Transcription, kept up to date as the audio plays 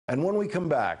And when we come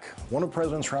back, one of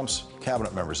President Trump's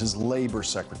cabinet members, his labor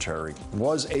secretary,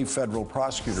 was a federal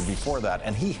prosecutor before that,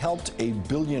 and he helped a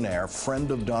billionaire,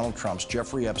 friend of Donald Trump's,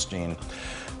 Jeffrey Epstein,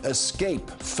 escape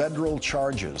federal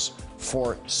charges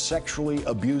for sexually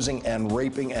abusing and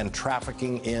raping and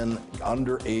trafficking in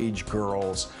underage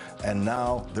girls. And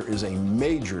now there is a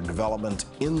major development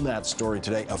in that story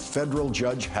today. A federal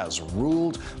judge has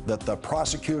ruled that the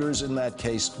prosecutors in that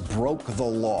case broke the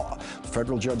law. The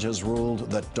federal judge has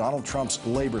ruled that Donald Trump's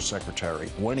labor secretary,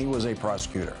 when he was a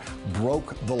prosecutor,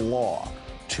 broke the law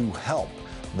to help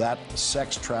that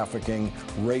sex trafficking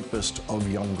rapist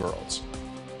of young girls.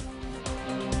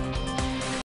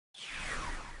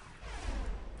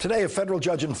 Today, a federal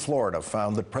judge in Florida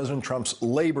found that President Trump's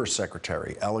labor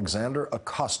secretary, Alexander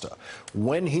Acosta,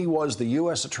 when he was the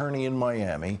U.S. attorney in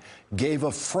Miami, gave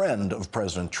a friend of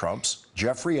President Trump's,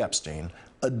 Jeffrey Epstein,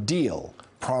 a deal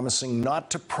promising not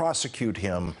to prosecute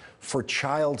him for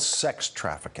child sex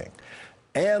trafficking.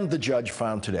 And the judge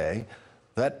found today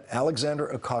that Alexander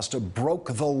Acosta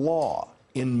broke the law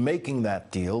in making that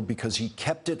deal because he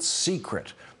kept it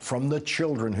secret from the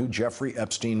children who Jeffrey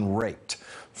Epstein raped.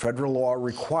 Federal law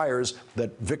requires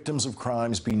that victims of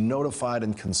crimes be notified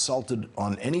and consulted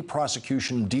on any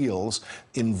prosecution deals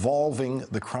involving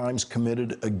the crimes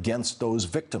committed against those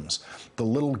victims. The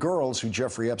little girls who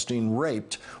Jeffrey Epstein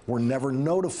raped were never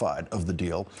notified of the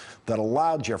deal that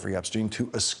allowed Jeffrey Epstein to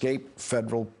escape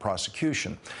federal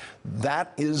prosecution.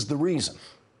 That is the reason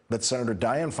that Senator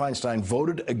Dianne Feinstein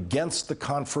voted against the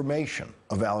confirmation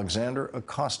of Alexander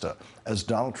Acosta as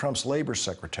Donald Trump's labor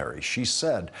secretary. She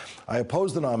said, "I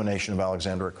oppose the nomination of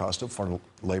Alexander Acosta for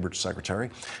labor secretary.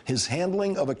 His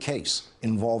handling of a case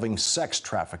involving sex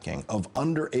trafficking of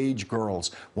underage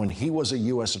girls when he was a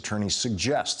U.S. attorney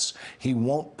suggests he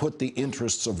won't put the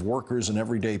interests of workers and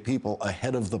everyday people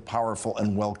ahead of the powerful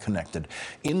and well-connected."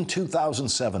 In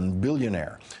 2007,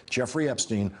 billionaire Jeffrey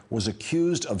Epstein was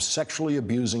accused of sexually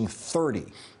abusing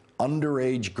 30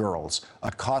 underage girls.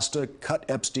 Acosta cut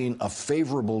Epstein a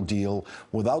favorable deal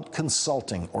without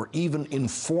consulting or even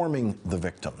informing the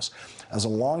victims. As a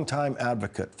longtime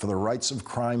advocate for the rights of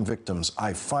crime victims,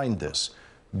 I find this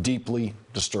deeply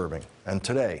disturbing. And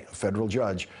today, a federal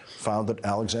judge found that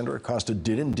Alexander Acosta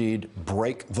did indeed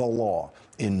break the law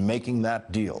in making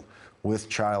that deal with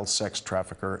child sex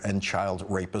trafficker and child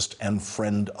rapist and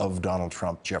friend of Donald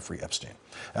Trump, Jeffrey Epstein.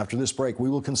 After this break, we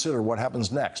will consider what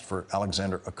happens next for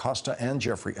Alexander Acosta and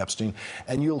Jeffrey Epstein,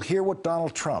 and you'll hear what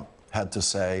Donald Trump had to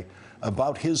say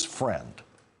about his friend,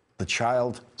 the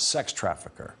child sex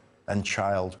trafficker and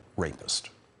child rapist.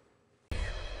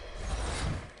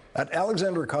 At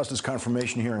Alexander Acosta's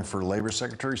confirmation hearing for Labor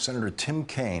Secretary, Senator Tim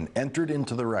Kaine entered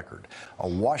into the record a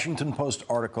Washington Post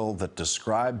article that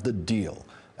described the deal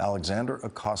Alexander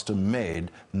Acosta made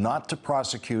not to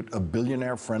prosecute a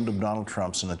billionaire friend of Donald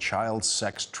Trump's in a child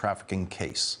sex trafficking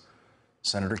case.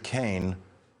 Senator Kaine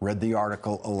read the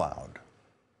article aloud.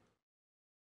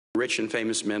 Rich and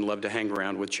famous men love to hang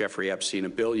around with Jeffrey Epstein, a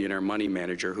billionaire money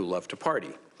manager who loved to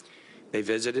party. They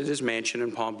visited his mansion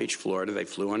in Palm Beach, Florida. They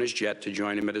flew on his jet to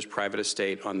join him at his private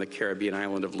estate on the Caribbean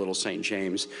island of Little St.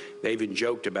 James. They even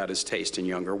joked about his taste in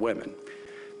younger women.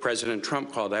 President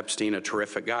Trump called Epstein a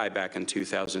terrific guy back in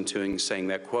 2002, saying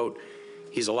that, quote,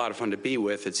 "He's a lot of fun to be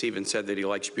with. It's even said that he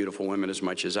likes beautiful women as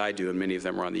much as I do, and many of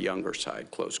them are on the younger side,"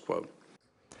 close quote.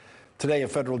 Today, a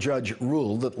federal judge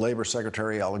ruled that Labor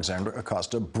Secretary Alexander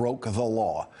Acosta broke the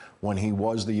law when he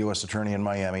was the U.S. attorney in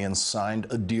Miami and signed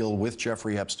a deal with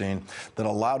Jeffrey Epstein that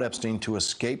allowed Epstein to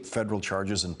escape federal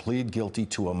charges and plead guilty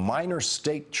to a minor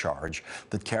state charge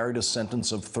that carried a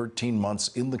sentence of 13 months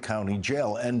in the county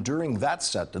jail. And during that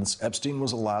sentence, Epstein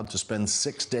was allowed to spend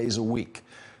 6 days a week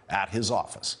at his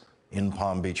office in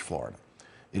Palm Beach, Florida.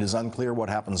 It is unclear what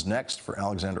happens next for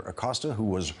Alexander Acosta, who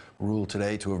was ruled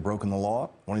today to have broken the law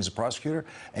when he's a prosecutor,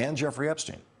 and Jeffrey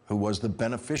Epstein, who was the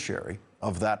beneficiary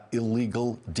of that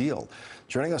illegal deal.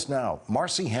 Joining us now,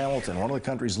 Marcy Hamilton, one of the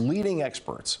country's leading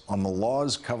experts on the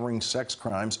laws covering sex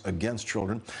crimes against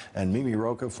children, and Mimi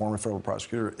Rocha, former federal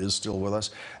prosecutor, is still with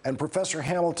us. And Professor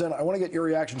Hamilton, I want to get your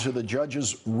reaction to the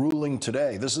judge's ruling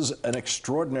today. This is an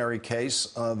extraordinary case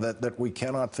that we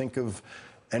cannot think of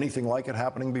anything like it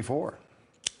happening before.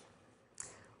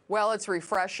 Well, it's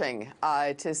refreshing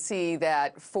to see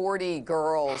that 40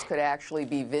 girls could actually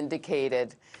be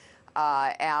vindicated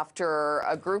after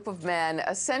a group of men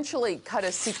essentially cut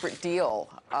a secret deal.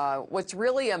 What's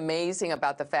really amazing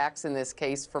about the facts in this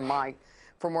case from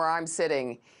where I'm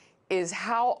sitting is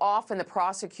how often the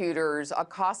prosecutors,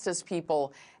 Acosta's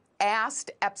people,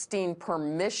 asked Epstein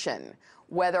permission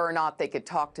whether or not they could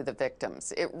talk to the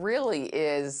victims. It really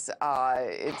is,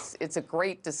 it's a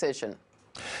great decision.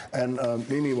 And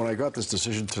Mimi, when I got this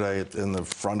decision today, in the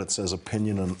front it says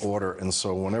opinion and order. And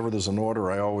so whenever there's an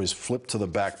order, I always flip to the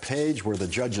back page where the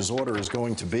judge's order is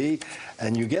going to be.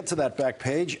 And you get to that back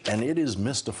page, and it is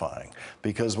mystifying.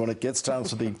 Because when it gets down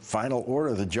to the final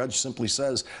order, the judge simply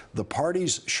says the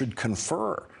parties should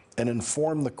confer and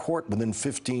inform the court within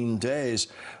 15 days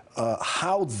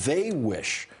how they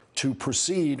wish to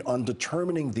proceed on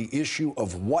determining the issue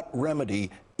of what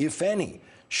remedy, if any,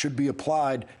 should be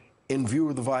applied in view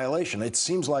of the violation. It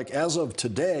seems like as of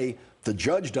today, the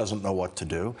judge doesn't know what to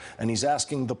do, and he's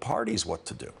asking the parties what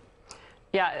to do.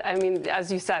 Yeah, I mean, as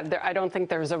you said, I don't think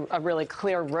there's a really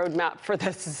clear roadmap for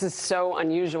this. This is so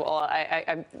unusual.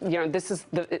 This is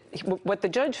what the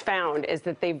judge found is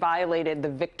that they violated the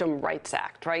Victim Rights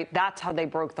Act, right? That's how they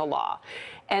broke the law.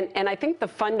 And I think the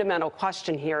fundamental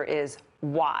question here is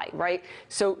why, right?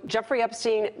 So Jeffrey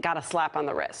Epstein got a slap on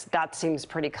the wrist. That seems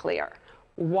pretty clear.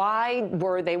 Why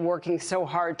were they working so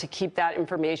hard to keep that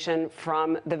information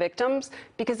from the victims?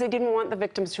 Because they didn't want the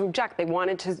victims to object. They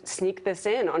wanted to sneak this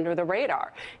in under the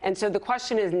radar. And so the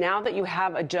question is, now that you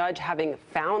have a judge having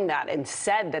found that and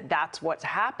said that that's what's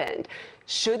happened,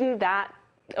 shouldn't that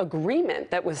agreement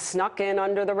that was snuck in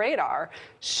under the radar,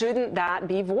 shouldn't that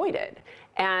be voided?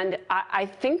 And I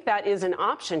think that is an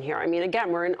option here. I mean,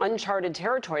 again, we're in uncharted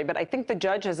territory, but I think the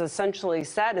judge has essentially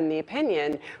said in the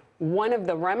opinion, one of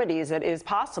the remedies that is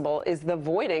possible is the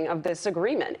voiding of this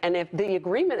agreement. And if the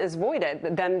agreement is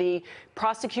voided, then the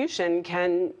prosecution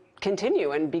can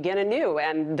continue and begin anew.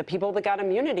 And the people that got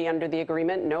immunity under the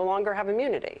agreement no longer have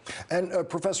immunity. And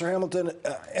Professor Hamilton,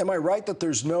 am I right that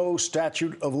there's no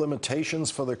statute of limitations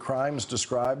for the crimes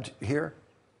described here?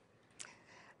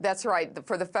 That's right.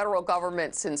 For the federal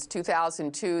government, since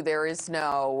 2002, there is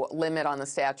no limit on the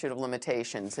statute of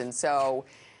limitations. And so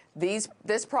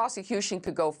this prosecution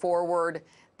could go forward.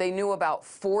 They knew about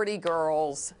 40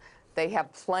 girls. They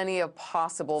have plenty of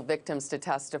possible victims to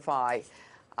testify.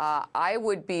 I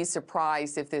would be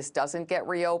surprised if this doesn't get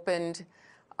reopened,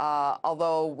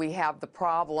 although we have the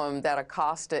problem that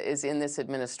Acosta is in this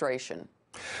administration.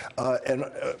 And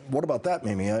what about that,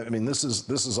 Mimi? I mean, this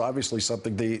is obviously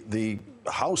something the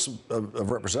House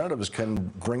of Representatives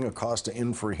can bring Acosta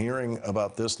in for hearing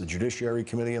about this. The Judiciary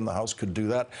Committee in the House could do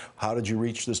that. How did you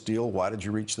reach this deal? Why did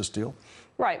you reach this deal?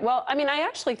 Right. Well, I mean, I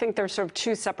actually think there's sort of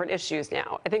two separate issues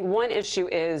now. I think one issue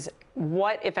is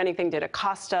what, if anything, did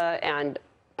Acosta and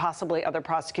possibly other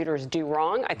prosecutors do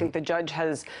wrong? I think the judge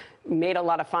has made a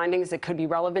lot of findings that could be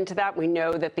relevant to that. We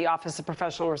know that the Office of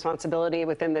Professional Responsibility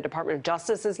within the Department of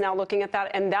Justice is now looking at that,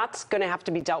 and that's going to have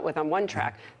to be dealt with on one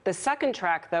track. The second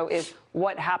track, though, is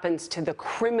what happens to the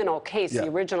criminal case, the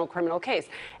original criminal case.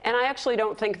 And I actually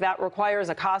don't think that requires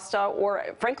Acosta or,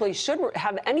 frankly, should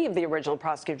have any of the original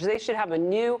prosecutors. They should have a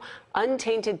new,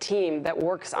 untainted team that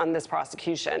works on this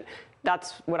prosecution.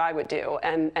 That's what I would do.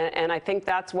 And I think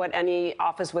that's what any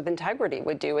office with integrity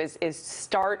would do, is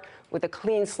start with a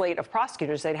clean slate of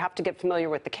prosecutors. They'd have to get familiar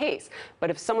with the case. But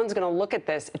if someone's going to look at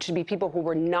this, it should be people who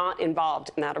were not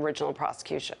involved in that original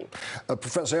prosecution.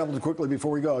 Professor Hamilton, quickly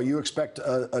before we go, you expect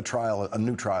a trial,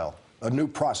 a new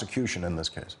prosecution in this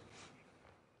case?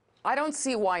 I don't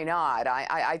see why not.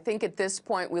 I think at this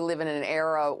point we live in an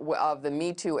era of the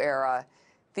Me Too era.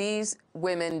 These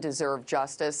women deserve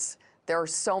justice. There are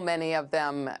so many of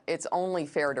them. It's only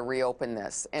fair to reopen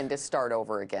this and to start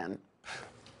over again.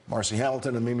 Marcy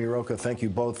Hamilton and Mimi Rocah, thank you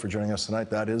both for joining us tonight.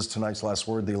 That is tonight's Last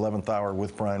Word. The 11th Hour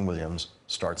with Brian Williams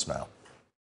starts now.